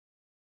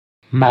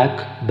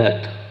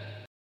Macbeth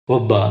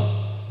ಒಬ್ಬ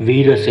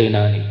ವೀರ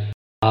ಸೇನಾನಿ.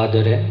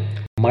 ಆದರೆ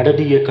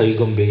ಮಡದಿಯ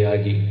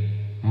ಕೈಗೊಂಬೆಯಾಗಿ,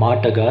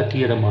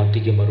 ಮಾಟಗಾತಿಯರ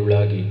ಮಾತಿಗೆ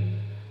ಮರುಳಾಗಿ,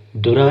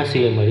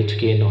 ದುರಾಸೆಯ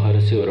ಮರೀಚಿಕೆಯನ್ನು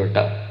ಹರಸಿ ಹೊರಟ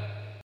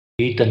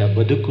ಈತನ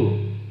ಬದುಕು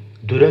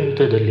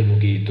ದುರಂತದಲ್ಲಿ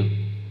ಮುಗಿಯಿತು.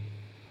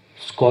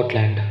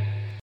 ಸ್ಕಾಟ್ಲೆಂಡ್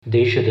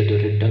ದೇಶದ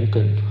ದೊರೆ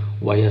ಡಂಕನ್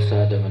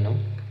ವಯಸ್ಸಾದವನು.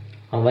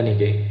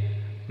 ಅವನಿಗೆ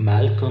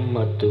ಮ್ಯಾಲ್ಕಮ್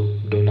ಮತ್ತು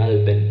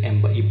ಡೊನಾಲ್ಬೆನ್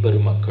ಎಂಬ ಇಬ್ಬರು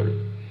ಮಕ್ಕಳು.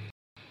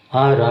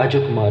 ಆ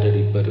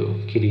ರಾಜಕುಮಾರರಿಬ್ಬರು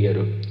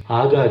ಕಿರಿಯರು.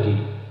 ಹಾಗಾಗಿ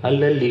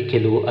ಅಲ್ಲಲ್ಲಿ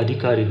ಕೆಲವು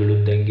ಅಧಿಕಾರಿಗಳು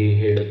ದಂಗೆ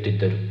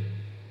ಹೇಳುತ್ತಿದ್ದರು.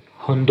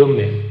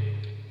 ಒಂದೊಮ್ಮೆ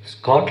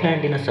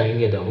ಸ್ಕಾಟ್ಲೆಂಡಿನ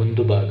ಸೈನ್ಯದ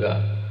ಒಂದು ಭಾಗ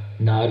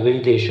ನಾರ್ವೆ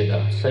ದೇಶದ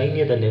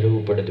ಸೈನ್ಯದ ನೆರವು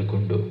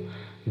ಪಡೆದುಕೊಂಡು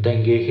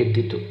ದಂಗೆ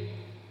ಎದ್ದಿತು.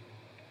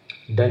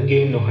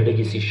 ದಂಗೆಯನ್ನು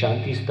ಅಡಗಿಸಿ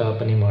ಶಾಂತಿ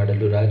ಸ್ಥಾಪನೆ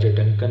ಮಾಡಲು ರಾಜ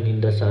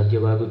ಡಂಕನ್ನಿಂದ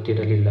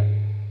ಸಾಧ್ಯವಾಗುತ್ತಿರಲಿಲ್ಲ.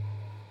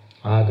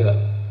 ಆಗ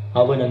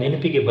ಅವನ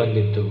ನೆನಪಿಗೆ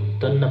ಬಂದಿದ್ದು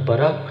ತನ್ನ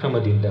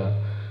ಪರಾಕ್ರಮದಿಂದ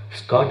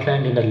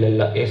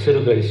ಸ್ಕಾಟ್ಲೆಂಡಿನಲ್ಲೆಲ್ಲ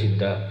ಹೆಸರು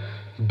ಗಳಿಸಿದ್ದ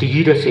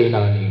ಧೀರ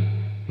ಸೇನಾನಿ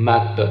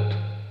ಮ್ಯಾಕ್ಬೆತ್.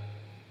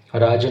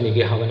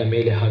 ರಾಜನಿಗೆ ಅವನ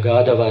ಮೇಲೆ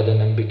ಅಗಾಧವಾದ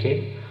ನಂಬಿಕೆ.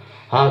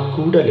 ಆ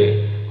ಕೂಡಲೇ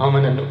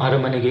ಅವನನ್ನು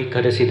ಅರಮನೆಗೆ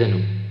ಕರೆಸಿದನು.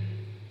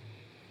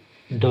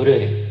 ದೊರೆ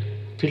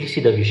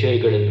ತಿಳಿಸಿದ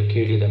ವಿಷಯಗಳನ್ನು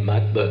ಕೇಳಿದ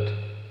ಮ್ಯಾಕ್ಬೆತ್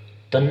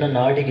ತನ್ನ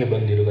ನಾಡಿಗೆ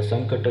ಬಂದಿರುವ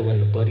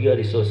ಸಂಕಟವನ್ನು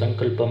ಪರಿಹರಿಸುವ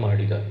ಸಂಕಲ್ಪ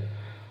ಮಾಡಿದ.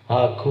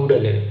 ಆ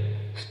ಕೂಡಲೇ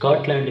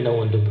ಸ್ಕಾಟ್ಲೆಂಡಿನ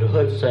ಒಂದು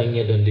ಬೃಹತ್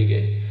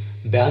ಸೈನ್ಯದೊಂದಿಗೆ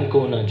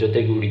ಬ್ಯಾಂಕೋನ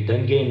ಜೊತೆಗೂಡಿ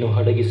ದಂಗೆಯನ್ನು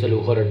ಅಡಗಿಸಲು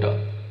ಹೊರಟ.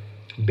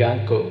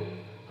 ಬ್ಯಾಂಕೋ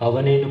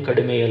ಅವನೇನು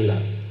ಕಡಿಮೆಯಲ್ಲ,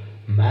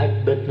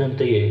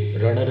 ಮ್ಯಾಕ್ಬೆತ್ನಂತೆಯೇ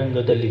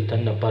ರಣರಂಗದಲ್ಲಿ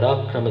ತನ್ನ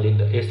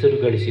ಪರಾಕ್ರಮದಿಂದ ಹೆಸರು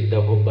ಗಳಿಸಿದ್ದ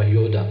ಒಬ್ಬ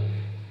ಯೋಧ.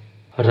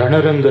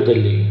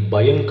 ರಣರಂಗದಲ್ಲಿ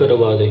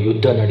ಭಯಂಕರವಾದ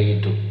ಯುದ್ಧ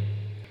ನಡೆಯಿತು.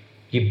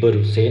 ಇಬ್ಬರು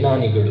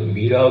ಸೇನಾನಿಗಳು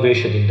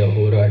ವೀರಾವೇಶದಿಂದ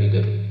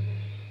ಹೋರಾಡಿದರು.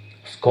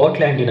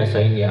 ಸ್ಕಾಟ್ಲೆಂಡಿನ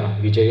ಸೈನ್ಯ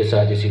ವಿಜಯ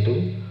ಸಾಧಿಸಿತು.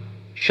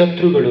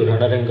 ಶತ್ರುಗಳು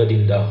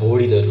ರಣರಂಗದಿಂದ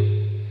ಓಡಿದರು.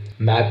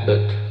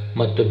 ಮ್ಯಾಕ್ಬೆತ್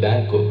ಮತ್ತು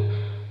ಬ್ಯಾಂಕೋ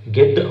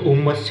ಗೆದ್ದ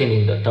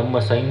ಹುಮ್ಮಸ್ಸಿನಿಂದ ತಮ್ಮ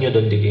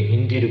ಸೈನ್ಯದೊಂದಿಗೆ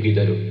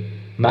ಹಿಂದಿರುಗಿದರು.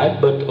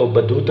 ಮ್ಯಾಕ್ಬೆತ್ ಒಬ್ಬ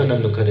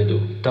ದೂತನನ್ನು ಕರೆದು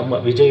ತಮ್ಮ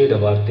ವಿಜಯದ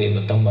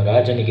ವಾರ್ತೆಯನ್ನು ತಮ್ಮ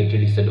ರಾಜನಿಗೆ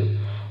ತಿಳಿಸಲು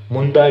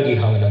ಮುಂದಾಗಿ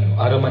ಅವನನ್ನು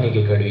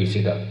ಅರಮನೆಗೆ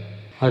ಕಳುಹಿಸಿದ.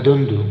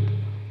 ಅದೊಂದು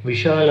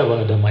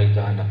ವಿಶಾಲವಾದ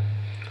ಮೈದಾನ.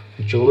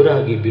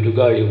 ಜೋರಾಗಿ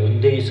ಬಿರುಗಾಳಿ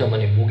ಒಂದೇ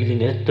ಸಮನೆ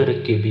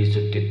ಮುಗಿಲಿನೆತ್ತರಕ್ಕೆ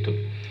ಬೀಸುತ್ತಿತ್ತು.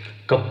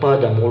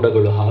 ಕಪ್ಪಾದ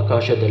ಮೋಡಗಳು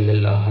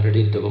ಆಕಾಶದಲ್ಲೆಲ್ಲ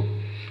ಹರಡಿದ್ದವು.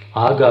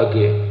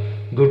 ಆಗಾಗ್ಗೆ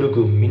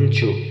ಗುಡುಗು,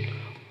 ಮಿಂಚು.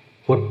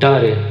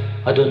 ಒಟ್ಟಾರೆ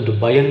ಅದೊಂದು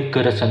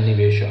ಭಯಂಕರ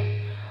ಸನ್ನಿವೇಶ.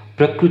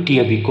 ಪ್ರಕೃತಿಯ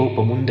ವಿಕೋಪ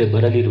ಮುಂದೆ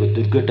ಬರಲಿರುವ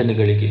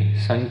ದುರ್ಘಟನೆಗಳಿಗೆ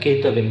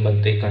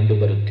ಸಂಕೇತವೆಂಬಂತೆ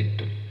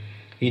ಕಂಡುಬರುತ್ತಿತ್ತು.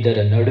 ಇದರ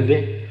ನಡುವೆ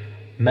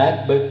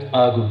ಮ್ಯಾಕ್ಬೆತ್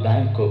ಹಾಗೂ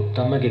ಬ್ಯಾಂಕೋ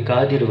ತಮಗೆ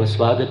ಕಾದಿರುವ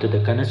ಸ್ವಾಗತದ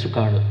ಕನಸು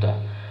ಕಾಣುತ್ತಾ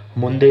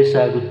ಮುಂದೆ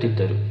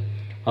ಸಾಗುತ್ತಿದ್ದರು.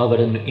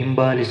 ಅವರನ್ನು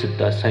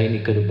ಹಿಂಬಾಲಿಸುತ್ತಾ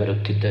ಸೈನಿಕರು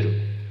ಬರುತ್ತಿದ್ದರು.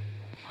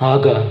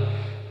 ಆಗ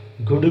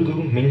ಗುಡುಗು,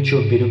 ಮಿಂಚು,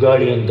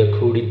 ಬಿರುಗಾಳಿಯಿಂದ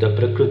ಕೂಡಿದ್ದ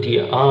ಪ್ರಕೃತಿಯ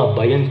ಆ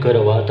ಭಯಂಕರ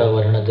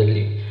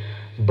ವಾತಾವರಣದಲ್ಲಿ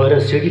ಬರ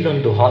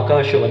ಸಿಡಿಲೊಂದು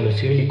ಆಕಾಶವನ್ನು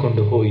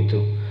ಸೀಳಿಕೊಂಡು ಹೋಯಿತು.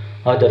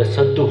 ಅದರ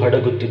ಸದ್ದು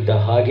ಹಡಗುತ್ತಿದ್ದ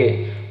ಹಾಗೆ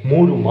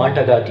 3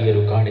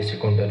 ಮಾಟಗಾತಿಯರು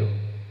ಕಾಣಿಸಿಕೊಂಡರು.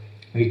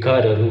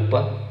 ವಿಕಾರ ರೂಪ,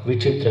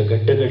 ವಿಚಿತ್ರ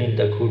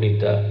ಗಡ್ಡಗಳಿಂದ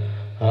ಕೂಡಿದ್ದ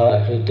ಆ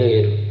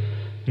ಹೃದಯರು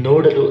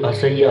ನೋಡಲು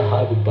ಅಸಹ್ಯ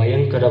ಹಾಗೂ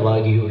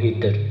ಭಯಂಕರವಾಗಿಯೂ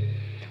ಇದ್ದರು.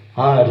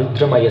 ಆ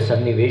ರುದ್ರಮಯ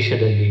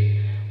ಸನ್ನಿವೇಶದಲ್ಲಿ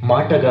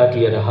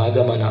ಮಾಟಗಾತಿಯರ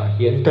ಆಗಮನ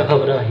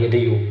ಎಂತಹವರ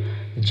ಎದೆಯು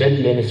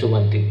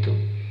ಜಲ್ಲೆನಿಸುವಂತಿತ್ತು.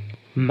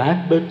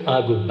 ಮ್ಯಾಕ್ಬೆತ್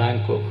ಹಾಗೂ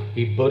ಬ್ಯಾಂಕೋ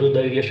ಇಬ್ಬರು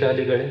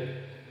ಧೈರ್ಯಶಾಲಿಗಳೇ.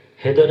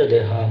 ಹೆದರದೆ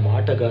ಆ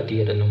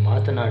ಮಾಟಗಾತಿಯರನ್ನು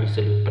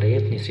ಮಾತನಾಡಿಸಲು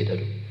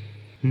ಪ್ರಯತ್ನಿಸಿದರು.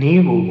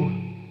 ನೀವು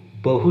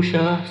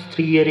ಬಹುಶಃ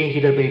ಸ್ತ್ರೀಯರೇ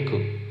ಇರಬೇಕು.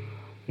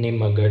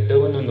 ನಿಮ್ಮ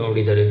ಗಡ್ಡವನ್ನು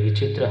ನೋಡಿದರೆ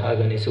ವಿಚಿತ್ರ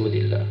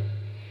ಹಾಗನಿಸುವುದಿಲ್ಲ.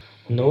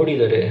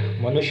 ನೋಡಿದರೆ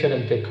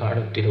ಮನುಷ್ಯರಂತೆ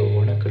ಕಾಣುತ್ತಿರುವ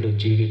ಒಣಕಲು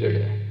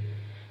ಜೀವಿಗಳೇ,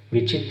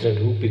 ವಿಚಿತ್ರ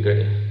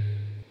ರೂಪಿಗಳೇ.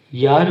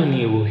 ಯಾರು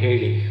ನೀವು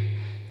ಹೇಳಿ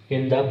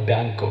ಎಂದ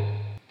ಬ್ಯಾಂಕೋ.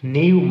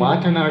 ನೀವು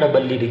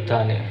ಮಾತನಾಡಬಲ್ಲಿರಿ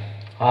ತಾನೆ?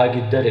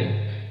 ಹಾಗಿದ್ದರೆ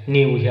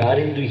ನೀವು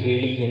ಯಾರೆಂದು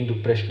ಹೇಳಿ ಎಂದು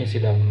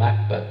ಪ್ರಶ್ನಿಸಿದ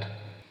ಮ್ಯಾಕ್ಬೆತ್.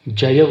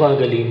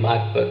 ಜಯವಾಗಲಿ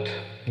ಮ್ಯಾಕ್ಬೆತ್,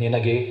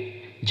 ನಿನಗೆ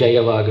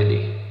ಜಯವಾಗಲಿ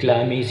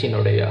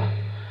ಗ್ಲಾಮೀಸಿನೊಡೆಯ.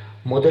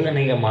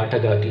 ಮೊದಲನೆಯ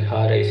ಮಾಟಗಾತಿ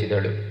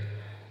ಹಾರೈಸಿದಳು.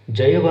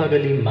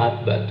 ಜಯವಾಗಲಿ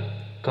ಮ್ಯಾಕ್ಬೆತ್,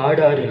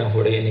 ಕಾಡಾರಿನ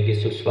ಒಡೆಯನಿಗೆ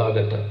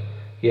ಸುಸ್ವಾಗತ.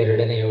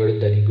 ಎರಡನೆಯವಳು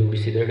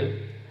ದನಿಗೂಡಿಸಿದಳು.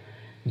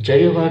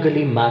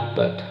 ಜಯವಾಗಲಿ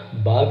ಮ್ಯಾಕ್ಬೆತ್,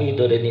 ಬಾವಿ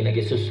ದೊರೆ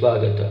ನಿನಗೆ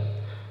ಸುಸ್ವಾಗತ.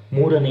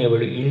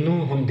 ಮೂರನೆಯವಳು ಇನ್ನೂ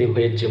ಒಂದು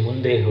ಹೆಜ್ಜೆ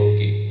ಮುಂದೆ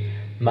ಹೋಗಿ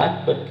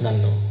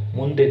ಮ್ಯಾಕ್ಬೆತ್ನನ್ನು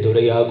ಮುಂದೆ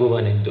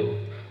ದೊರೆಯಾಗುವನೆಂದು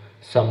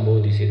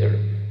ಸಂಬೋಧಿಸಿದಳು.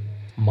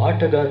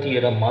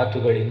 ಮಾಟಗಾತಿಯರ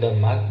ಮಾತುಗಳಿಂದ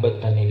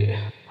ಮ್ಯಾಕ್ಬೆತ್ನಿಗೆ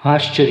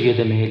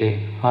ಆಶ್ಚರ್ಯದ ಮೇಲೆ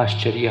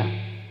ಆಶ್ಚರ್ಯ.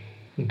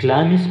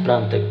 ಗ್ಲಾಮಿಸ್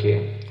ಪ್ರಾಂತಕ್ಕೆ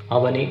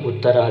ಅವನೇ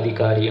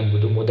ಉತ್ತರಾಧಿಕಾರಿ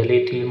ಎಂಬುದು ಮೊದಲೇ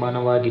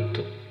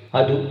ತೀರ್ಮಾನವಾಗಿತ್ತು.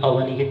 ಅದು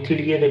ಅವನಿಗೆ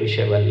ತಿಳಿಯದ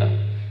ವಿಷಯವಲ್ಲ.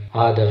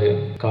 ಆದರೆ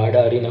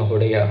ಕಾಡಾರಿನ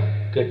ಒಡೆಯ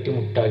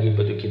ಗಟ್ಟಿಮುಟ್ಟಾಗಿ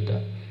ಬದುಕಿದ್ದ.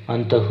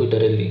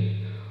 ಅಂತಹುದರಲ್ಲಿ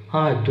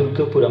ಆ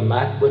ದುರ್ಗಪುರ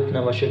ಮ್ಯಾಕ್ಬೆತ್ನ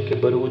ವಶಕ್ಕೆ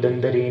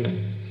ಬರುವುದೆಂದರೇನು?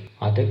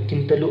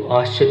 ಅದಕ್ಕಿಂತಲೂ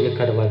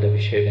ಆಶ್ಚರ್ಯಕರವಾದ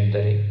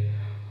ವಿಷಯವೆಂದರೆ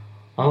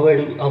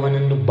ಅವಳು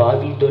ಅವನನ್ನು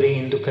ಬಾವಿ ದೊರೆ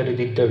ಎಂದು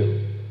ಕರೆದಿದ್ದಳು.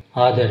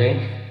 ಆದರೆ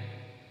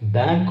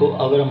ಬ್ಯಾಂಕೋ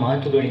ಅವರ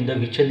ಮಾತುಗಳಿಂದ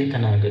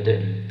ವಿಚಲಿತನಾಗದೆ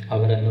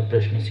ಅವರನ್ನು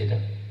ಪ್ರಶ್ನಿಸಿದ.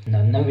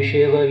 ನನ್ನ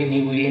ವಿಷಯವಾಗಿ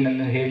ನೀವು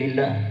ಏನನ್ನು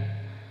ಹೇಳಿಲ್ಲ.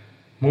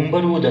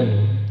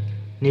 ಮುಂಬರುವುದನ್ನು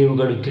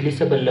ನೀವುಗಳು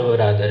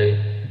ತಿಳಿಸಬಲ್ಲವರಾದರೆ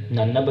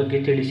ನನ್ನ ಬಗ್ಗೆ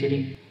ತಿಳಿಸಿರಿ.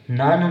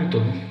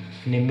 ನಾನಂತೂ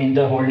ನಿಮ್ಮಿಂದ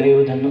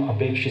ಒಳ್ಳೆಯುವುದನ್ನು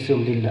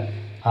ಅಪೇಕ್ಷಿಸುವುದಿಲ್ಲ.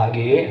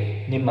 ಹಾಗೆಯೇ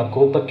ನಿಮ್ಮ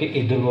ಕೋಪಕ್ಕೆ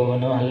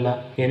ಎದುರುವವನು ಅಲ್ಲ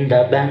ಎಂದ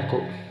ಬ್ಯಾಂಕೋ.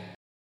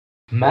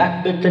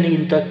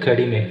 ಮ್ಯಾಕ್ಬೆತ್ತನಿಗಿಂತ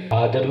ಕಡಿಮೆ,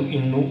 ಆದರೂ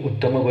ಇನ್ನೂ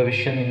ಉತ್ತಮ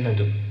ಭವಿಷ್ಯ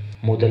ನಿನ್ನದು.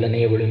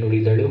 ಮೊದಲನೆಯವಳು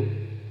ನುಡಿದಳು.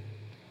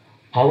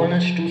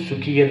 ಅವನಷ್ಟು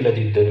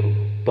ಸುಖಿಯಲ್ಲದಿದ್ದರೂ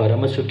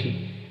ಪರಮಸುಖಿ.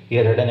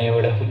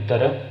 ಎರಡನೆಯವಳ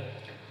ಉತ್ತರ,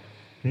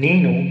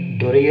 ನೀನು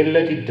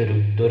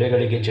ದೊರೆಯಲ್ಲದಿದ್ದರೂ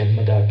ದೊರೆಗಳಿಗೆ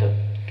ಜನ್ಮದಾತ.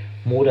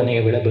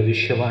 ಮೂರನೆಯವಳ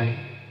ಭವಿಷ್ಯವಾಣಿ.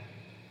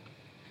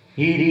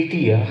 ಈ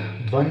ರೀತಿಯ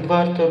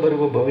ದ್ವಂದ್ವಾರ್ಥ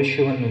ಬರುವ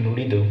ಭವಿಷ್ಯವನ್ನು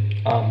ನುಡಿದು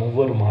ಆ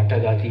ಮೂವರು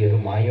ಮಾಟಗಾತಿಯರು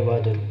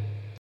ಮಾಯವಾದರು.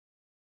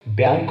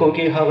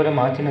 ಬ್ಯಾಂಕೋಗೆ ಅವರ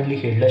ಮಾತಿನಲ್ಲಿ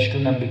ಎಳ್ಳಷ್ಟು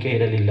ನಂಬಿಕೆ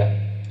ಇರಲಿಲ್ಲ.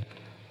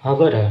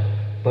 ಅವರ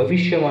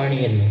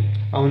ಭವಿಷ್ಯವಾಣಿಯನ್ನು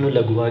ಅವನು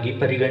ಲಘುವಾಗಿ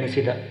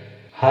ಪರಿಗಣಿಸಿದ.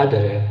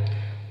 ಆದರೆ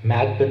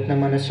ಮ್ಯಾಕ್ಬೆತ್ನ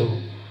ಮನಸ್ಸು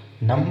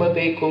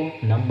ನಂಬಬೇಕೋ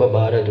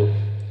ನಂಬಬಾರದು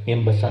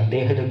ಎಂಬ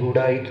ಸಂದೇಹದ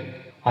ಗೂಡಾಯಿತು.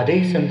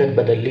 ಅದೇ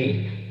ಸಂದರ್ಭದಲ್ಲಿ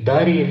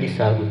ದಾರಿಯಲ್ಲಿ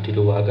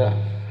ಸಾಗುತ್ತಿರುವಾಗ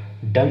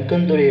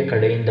ಡಂಕನ್ ದೊರೆಯ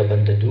ಕಡೆಯಿಂದ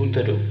ಬಂದ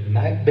ದೂತರು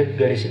ಮ್ಯಾಕ್ಬೆತ್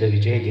ಗಳಿಸಿದ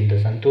ವಿಜಯದಿಂದ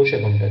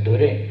ಸಂತೋಷಗೊಂಡ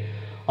ದೊರೆ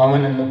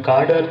ಅವನನ್ನು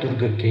ಕಾಡಾರ್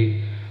ದುರ್ಗಕ್ಕೆ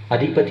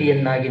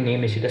ಅಧಿಪತಿಯನ್ನಾಗಿ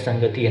ನೇಮಿಸಿದ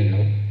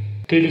ಸಂಗತಿಯನ್ನು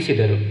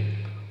ತಿಳಿಸಿದರು.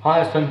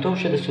 ಆ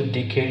ಸಂತೋಷದ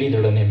ಸುದ್ದಿ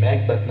ಕೇಳಿದೊಡನೆ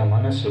ಮ್ಯಾಕ್ಬೆತ್ನ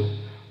ಮನಸ್ಸು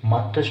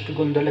ಮತ್ತಷ್ಟು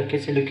ಗೊಂದಲಕ್ಕೆ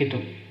ಸಿಲುಕಿತು.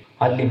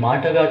 ಅಲ್ಲಿ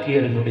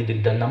ಮಾಟಗಾತಿಯರು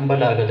ನುಡಿದಿದ್ದ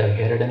ನಂಬಲಾಗದ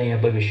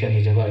ಎರಡನೆಯ ಭವಿಷ್ಯ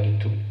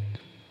ನಿಜವಾಗಿತ್ತು.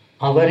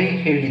 ಅವರೇ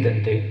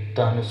ಹೇಳಿದಂತೆ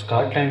ತಾನು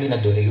ಸ್ಕಾಟ್ಲ್ಯಾಂಡಿನ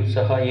ದೊರೆಯೂ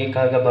ಸಹ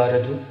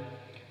ಏಕಾಗಬಾರದು.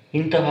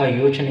 ಇಂತಹ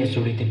ಯೋಚನೆ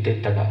ಸುಳಿದಿದ್ದೇ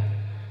ತಡ.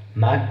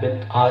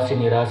 ಮ್ಯಾಕ್ಬೆತ್ ಆಸೆ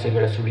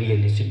ನಿರಾಸೆಗಳ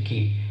ಸುಳಿಯಲ್ಲಿ ಸಿಕ್ಕಿ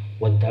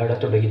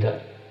ಒದ್ದಾಡತೊಡಗಿದ.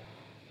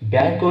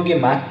 ಬ್ಯಾಂಕೋಗೆ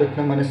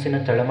ಮ್ಯಾಕ್ಬೆತ್ನ ಮನಸ್ಸಿನ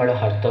ತಳಮಳ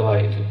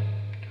ಅರ್ಥವಾಯಿತು.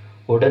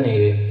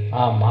 ಒಡನೆಯೇ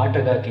ಆ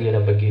ಮಾಟಗಾತಿಯರ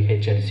ಬಗ್ಗೆ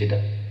ಎಚ್ಚರಿಸಿದ.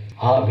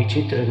 ಆ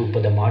ವಿಚಿತ್ರ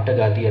ರೂಪದ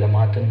ಮಾಟಗಾತಿಯರ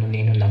ಮಾತನ್ನು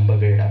ನೀನು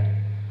ನಂಬಬೇಡ.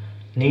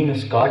 ನೀನು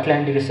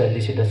ಸ್ಕಾಟ್ಲ್ಯಾಂಡಿಗೆ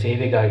ಸಲ್ಲಿಸಿದ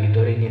ಸೇವೆಗಾಗಿ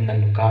ದೊರೆ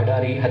ನಿನ್ನನ್ನು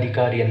ಕಾಡಾರಿ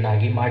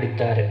ಅಧಿಕಾರಿಯನ್ನಾಗಿ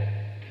ಮಾಡಿದ್ದಾರೆ.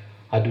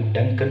 ಅದು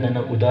ಡಂಕನ್ನನ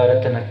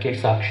ಉದಾರತನಕ್ಕೆ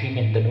ಸಾಕ್ಷಿ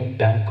ಎಂದನು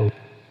ಬ್ಯಾಂಕೋ.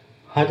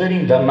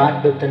 ಅದರಿಂದ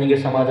ಮ್ಯಾಕ್ಬೆತ್ತನಿಗೆ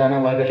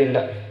ಸಮಾಧಾನವಾಗಲಿಲ್ಲ.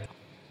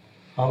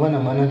 ಅವನ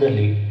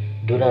ಮನದಲ್ಲಿ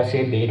ದುರಾಸೆ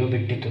ಬೇರು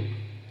ಬಿಟ್ಟಿತು.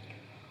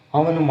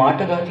 ಅವನು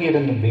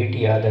ಮಾಟಗಾತಿಯರನ್ನು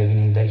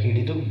ಭೇಟಿಯಾದಾಗಿನಿಂದ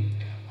ಹಿಡಿದು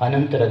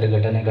ಅನಂತರದ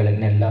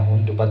ಘಟನೆಗಳನ್ನೆಲ್ಲ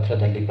ಒಂದು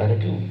ಪತ್ರದಲ್ಲಿ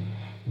ಬರೆದು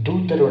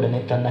ದೂತರೊಡನೆ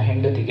ತನ್ನ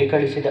ಹೆಂಡತಿಗೆ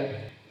ಕಳಿಸಿದ.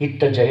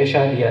 ಇತ್ತ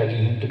ಜಯಶಾಲಿಯಾಗಿ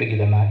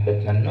ಹಿಂತಿರುಗಿದ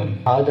ಮ್ಯಾಕ್ಬೆತ್ನನ್ನು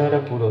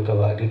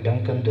ಆಧಾರಪೂರ್ವಕವಾಗಿ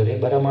ಡಂಕನ್ ದೊರೆ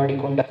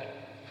ಬರಮಾಡಿಕೊಂಡ.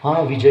 ಆ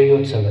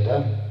ವಿಜಯೋತ್ಸವದ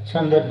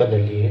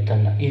ಸಂದರ್ಭದಲ್ಲಿಯೇ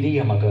ತನ್ನ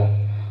ಹಿರಿಯ ಮಗ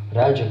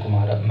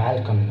ರಾಜಕುಮಾರ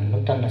ಮ್ಯಾಲ್ಕಮ್ನನ್ನು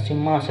ತನ್ನ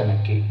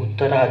ಸಿಂಹಾಸನಕ್ಕೆ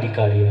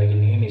ಉತ್ತರಾಧಿಕಾರಿಯಾಗಿ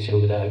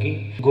ನೇಮಿಸಿರುವುದಾಗಿ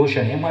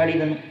ಘೋಷಣೆ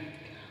ಮಾಡಿದನು.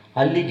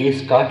 ಅಲ್ಲಿಗೆ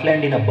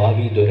ಸ್ಕಾಟ್ಲ್ಯಾಂಡಿನ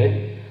ಬಾವಿ ದೊರೆ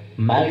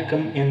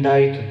ಮ್ಯಾಲ್ಕಮ್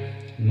ಎಂದಾಯಿತು.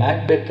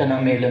 ಮ್ಯಾಕ್ಬೆತ್ತನ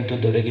ಮೇಲಂತೂ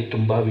ದೊರೆಗೆ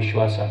ತುಂಬ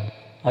ವಿಶ್ವಾಸ.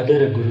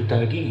 ಅದರ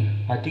ಗುರುತಾಗಿ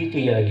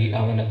ಅತಿಥಿಯಾಗಿ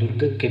ಅವನ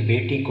ದುರ್ಗಕ್ಕೆ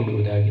ಭೇಟಿ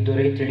ಕೊಡುವುದಾಗಿ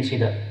ದೊರೆ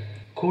ತಿಳಿಸಿದ.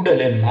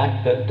 ಕೂಡಲೇ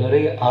ಮ್ಯಾಕ್ಬೆತ್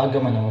ದೊರೆಯ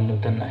ಆಗಮನವನ್ನು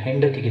ತನ್ನ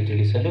ಹೆಂಡತಿಗೆ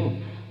ತಿಳಿಸಲು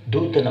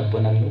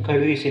ದೂತನೊಬ್ಬನನ್ನು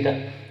ಕಳುಹಿಸಿದ.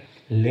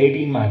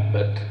 ಲೇಡಿ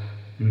ಮ್ಯಾಕ್ಬೆತ್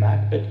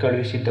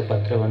ಕಳುಹಿಸಿದ್ದ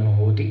ಪತ್ರವನ್ನು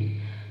ಓದಿ,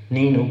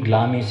 ನೀನು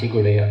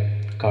ಗ್ಲಾಮೇಸಿಗೊಡೆಯ,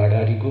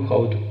 ಕಾಡಾರಿಗೂ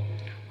ಹೌದು,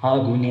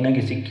 ಹಾಗೂ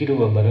ನಿನಗೆ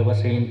ಸಿಕ್ಕಿರುವ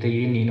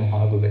ಭರವಸೆಯಂತೆಯೇ ನೀನು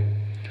ಆಗುವೆ.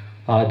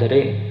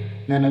 ಆದರೆ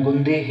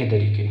ನನಗೊಂದೇ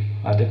ಹೆದರಿಕೆ,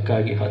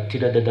 ಅದಕ್ಕಾಗಿ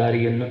ಹತ್ತಿರದ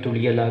ದಾರಿಯನ್ನು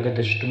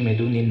ತುಳಿಯಲಾಗದಷ್ಟು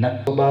ಮೆದು ನಿನ್ನ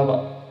ಸ್ವಭಾವ.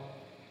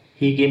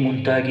 ಹೀಗೆ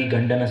ಮುಂತಾಗಿ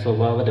ಗಂಡನ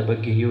ಸ್ವಭಾವದ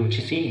ಬಗ್ಗೆ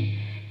ಯೋಚಿಸಿ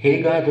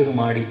ಹೇಗಾದರೂ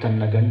ಮಾಡಿ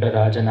ತನ್ನ ಗಂಡ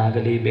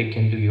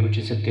ರಾಜನಾಗಲೇಬೇಕೆಂದು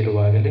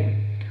ಯೋಚಿಸುತ್ತಿರುವಾಗಲೇ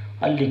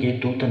ಅಲ್ಲಿಗೆ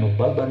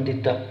ದೂತನೊಬ್ಬ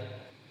ಬಂದಿದ್ದ.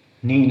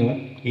 ನೀನು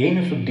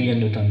ಏನು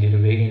ಸುದ್ದಿಯನ್ನು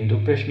ತಂದಿರುವೆ ಎಂದು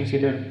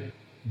ಪ್ರಶ್ನಿಸಿದಳು.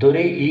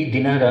 ದೊರೆ ಈ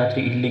ದಿನ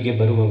ರಾತ್ರಿ ಇಲ್ಲಿಗೆ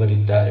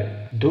ಬರುವವರಿದ್ದಾರೆ.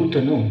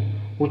 ದೂತನು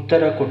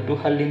ಉತ್ತರ ಕೊಟ್ಟು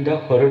ಅಲ್ಲಿಂದ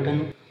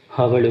ಹೊರಟನು.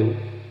 ಅವಳು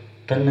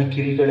ತನ್ನ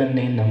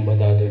ಕಿವಿಗಳನ್ನೇ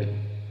ನಂಬದಾದಳು.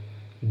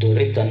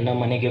 ದೊರೆ ತನ್ನ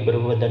ಮನೆಗೆ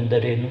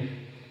ಬರುವುದೆಂದರೇನು?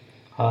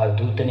 ಆ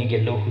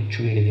ದೂತನಿಗೆಲ್ಲೋ ಹುಚ್ಚು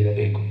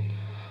ಹಿಡಿದಿರಬೇಕು.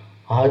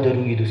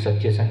 ಆದರೂ ಇದು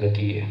ಸತ್ಯ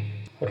ಸಂಗತಿಯೇ.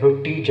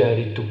 ರೊಟ್ಟಿ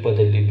ಜಾರಿ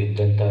ತುಪ್ಪದಲ್ಲಿ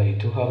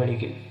ಬಿದ್ದಂತಾಯಿತು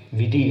ಅವಳಿಗೆ.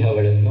 ವಿಧಿ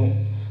ಅವಳನ್ನು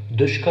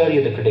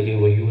ದುಷ್ಕಾರ್ಯದ ಕಡೆಗೆ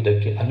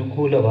ಒಯ್ಯುವುದಕ್ಕೆ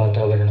ಅನುಕೂಲ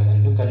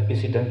ವಾತಾವರಣವನ್ನು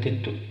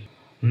ಕಲ್ಪಿಸಿದಂತಿತ್ತು.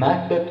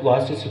 ಮ್ಯಾಕ್ಬೆತ್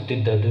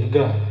ವಾಸಿಸುತ್ತಿದ್ದ ದುರ್ಗ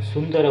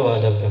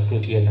ಸುಂದರವಾದ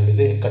ಪ್ರಕೃತಿಯ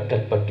ನಡುವೆ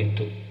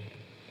ಕಟ್ಟಲ್ಪಟ್ಟಿತ್ತು.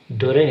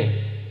 ದೊರೆ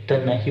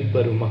ತನ್ನ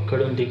ಇಬ್ಬರು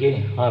ಮಕ್ಕಳೊಂದಿಗೆ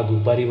ಹಾಗೂ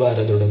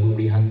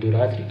ಪರಿವಾರದೊಡಗೂಡಿ ಅಂದು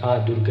ರಾತ್ರಿ ಆ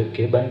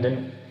ದುರ್ಗಕ್ಕೆ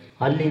ಬಂದನು.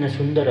 ಅಲ್ಲಿನ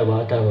ಸುಂದರ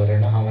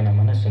ವಾತಾವರಣ ಅವನ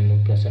ಮನಸ್ಸನ್ನು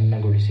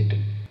ಪ್ರಸನ್ನಗೊಳಿಸಿತು.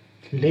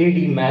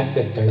 ಲೇಡಿ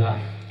ಮ್ಯಾಕ್ಬೆತ್ತಳ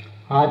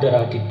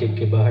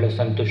ಆದರಾತಿಥ್ಯಕ್ಕೆ ಬಹಳ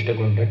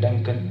ಸಂತುಷ್ಟಗೊಂಡ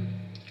ಡಂಕನ್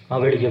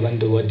ಅವಳಿಗೆ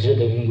ಒಂದು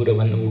ವಜ್ರದ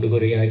ಉಂಗುರವನ್ನು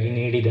ಉಡುಗೊರೆಯಾಗಿ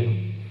ನೀಡಿದನು.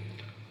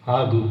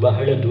 ಹಾಗೂ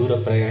ಬಹಳ ದೂರ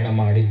ಪ್ರಯಾಣ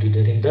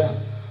ಮಾಡಿದ್ದುದರಿಂದ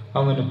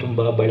ಅವನು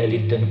ತುಂಬ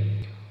ಬಳಲಿದ್ದನು.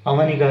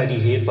 ಅವನಿಗಾಗಿ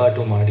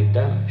ಏರ್ಪಾಟು ಮಾಡಿದ್ದ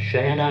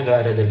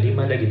ಶಯನಾಗಾರದಲ್ಲಿ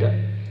ಮಲಗಿದ.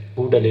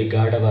 ಕೂಡಲೇ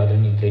ಗಾಢವಾದ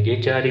ನಿದ್ರೆಗೆ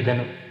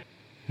ಜಾರಿದನು.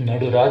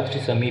 ನಡುರಾತ್ರಿ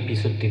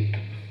ಸಮೀಪಿಸುತ್ತಿತ್ತು.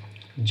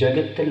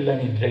 ಜಗತ್ತೆಲ್ಲ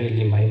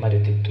ನಿದ್ರೆಯಲ್ಲಿ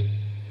ಮೈಮರೆತಿತ್ತು.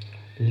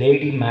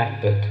 ಲೇಡಿ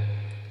ಮ್ಯಾಕ್ಬೆತ್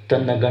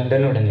ತನ್ನ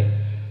ಗಂಡನೊಡನೆ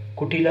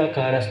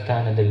ಕುಟಿಲಾಕಾರ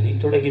ಸ್ಥಾನದಲ್ಲಿ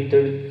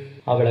ತೊಡಗಿದ್ದಳು.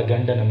 ಅವಳ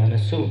ಗಂಡನ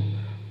ಮನಸ್ಸು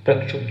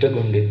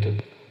ಪ್ರಕ್ಷುಬ್ಧಗೊಂಡಿತ್ತು.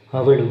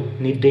 ಅವಳು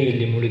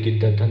ನಿದ್ದೆಯಲ್ಲಿ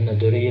ಮುಳುಗಿದ್ದ ತನ್ನ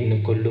ದೊರೆಯನ್ನು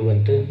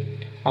ಕೊಲ್ಲುವಂತೆ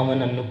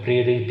ಅವನನ್ನು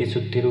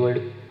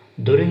ಪ್ರೇರೇಪಿಸುತ್ತಿರುವಳು.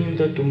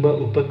 ದೊರೆಯಿಂದ ತುಂಬ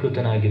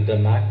ಉಪಕೃತನಾಗಿದ್ದ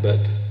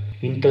ಮ್ಯಾಕ್ಬೆತ್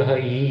ಇಂತಹ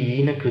ಈ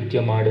ಹೀನ ಕೃತ್ಯ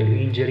ಮಾಡಲು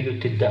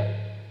ಹಿಂಜರಿಯುತ್ತಿದ್ದ.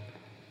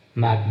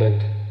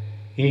 ಮ್ಯಾಕ್ಬೆತ್,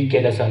 ಈ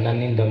ಕೆಲಸ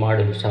ನನ್ನಿಂದ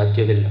ಮಾಡಲು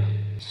ಸಾಧ್ಯವಿಲ್ಲ.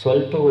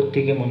 ಸ್ವಲ್ಪ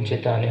ಹೊತ್ತಿಗೆ ಮುಂಚೆ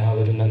ತಾನೇ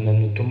ಅವರು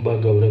ನನ್ನನ್ನು ತುಂಬ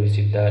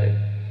ಗೌರವಿಸಿದ್ದಾರೆ.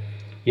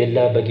 ಎಲ್ಲ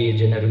ಬಗೆಯ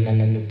ಜನರು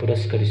ನನ್ನನ್ನು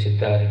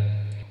ಪುರಸ್ಕರಿಸಿದ್ದಾರೆ.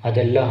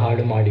 ಅದೆಲ್ಲ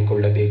ಹಾಳು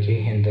ಮಾಡಿಕೊಳ್ಳಬೇಕೇ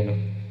ಎಂದನು.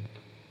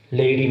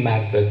 ಲೇಡಿ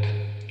ಮ್ಯಾಕ್ಬೆತ್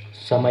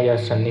ಸಮಯ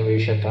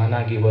ಸನ್ನಿವೇಶ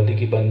ತಾನಾಗಿ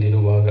ಒದಗಿ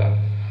ಬಂದಿರುವಾಗ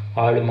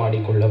ಹಾಳು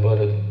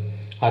ಮಾಡಿಕೊಳ್ಳಬಾರದು.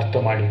 ಅರ್ಥ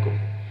ಮಾಡಿಕೊ.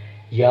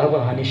 ಯಾವ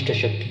ಅನಿಷ್ಟ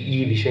ಶಕ್ತಿ ಈ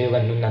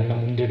ವಿಷಯವನ್ನು ನನ್ನ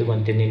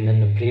ಮುಂದಿಡುವಂತೆ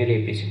ನಿನ್ನನ್ನು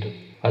ಪ್ರೇರೇಪಿಸಿತು,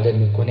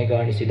 ಅದನ್ನು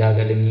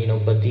ಕೊನೆಗಾಣಿಸಿದಾಗಲೇ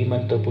ನೀನೊಬ್ಬ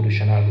ಧೀಮಂತ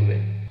ಪುರುಷನಾಗುವೆ.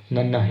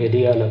 ನನ್ನ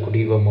ಎದೆಯಾಲ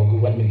ಕುಡಿಯುವ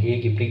ಮಗುವನ್ನು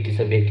ಹೇಗೆ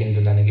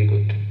ಪ್ರೀತಿಸಬೇಕೆಂದು ನನಗೆ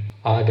ಗೊತ್ತು.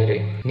 ಆದರೆ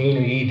ನೀನು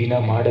ಈ ದಿನ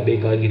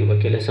ಮಾಡಬೇಕಾಗಿರುವ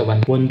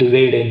ಕೆಲಸವನ್ನು ಒಂದು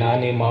ವೇಳೆ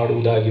ನಾನೇ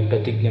ಮಾಡುವುದಾಗಿ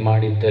ಪ್ರತಿಜ್ಞೆ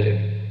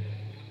ಮಾಡಿದ್ದರೆ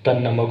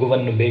ತನ್ನ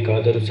ಮಗುವನ್ನು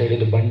ಬೇಕಾದರೂ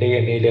ಸೆಳೆದು ಬಂಡೆಯ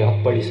ಮೇಲೆ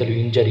ಅಪ್ಪಳಿಸಲು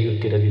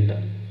ಹಿಂಜರಿಯುತ್ತಿರಲಿಲ್ಲ.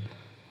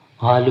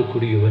 ಹಾಲು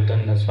ಕುಡಿಯುವ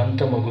ತನ್ನ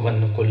ಸ್ವಂತ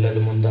ಮಗುವನ್ನು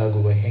ಕೊಲ್ಲಲು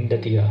ಮುಂದಾಗುವ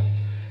ಹೆಂಡತಿಯ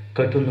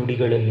ಕಟು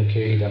ನುಡಿಗಳನ್ನು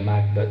ಕೇಳಿದ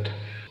ಮ್ಯಾಕ್ಬೆತ್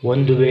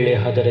ಒಂದು ವೇಳೆ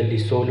ಅದರಲ್ಲಿ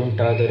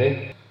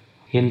ಸೋಲುಂಟಾದರೆ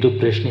ಎಂದು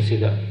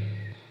ಪ್ರಶ್ನಿಸಿದ.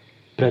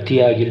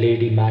 ಪ್ರತಿಯಾಗಿ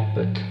ಲೇಡಿ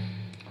ಮ್ಯಾಕ್ಬೆತ್,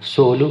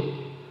 ಸೋಲು?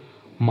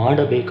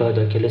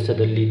 ಮಾಡಬೇಕಾದ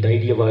ಕೆಲಸದಲ್ಲಿ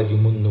ಧೈರ್ಯವಾಗಿ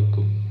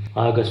ಮುನ್ನುಗ್ಗು,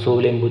 ಆಗ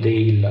ಸೋಲೆಂಬುದೇ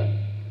ಇಲ್ಲ.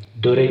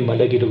 ದೊರೆ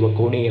ಮಲಗಿರುವ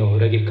ಕೋಣೆಯ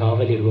ಹೊರಗೆ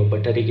ಕಾವಲಿರುವ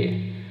ಭಟರಿಗೆ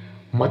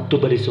ಮತ್ತು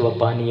ಬರಿಸುವ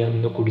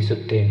ಪಾನೀಯವನ್ನು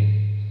ಕುಡಿಸುತ್ತೇನೆ.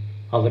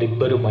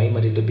 ಅವರಿಬ್ಬರು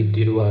ಮೈಮರೆತು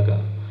ಬಿದ್ದಿರುವಾಗ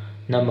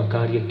ನಮ್ಮ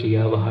ಕಾರ್ಯಕ್ಕೆ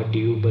ಯಾವ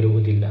ಅಡ್ಡಿಯೂ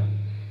ಬರುವುದಿಲ್ಲ.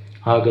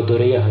 ಆಗ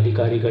ದೊರೆಯ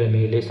ಅಧಿಕಾರಿಗಳ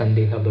ಮೇಲೆ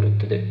ಸಂದೇಹ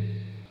ಬರುತ್ತದೆ.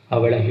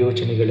 ಅವಳ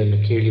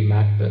ಯೋಚನೆಗಳನ್ನು ಕೇಳಿ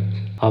ಮ್ಯಾಕ್ಬೆತ್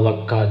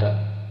ಅವಕ್ಕಾದ.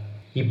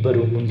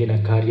 ಇಬ್ಬರು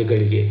ಮುಂದಿನ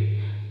ಕಾರ್ಯಗಳಿಗೆ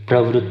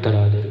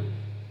ಪ್ರವೃತ್ತರಾದರು.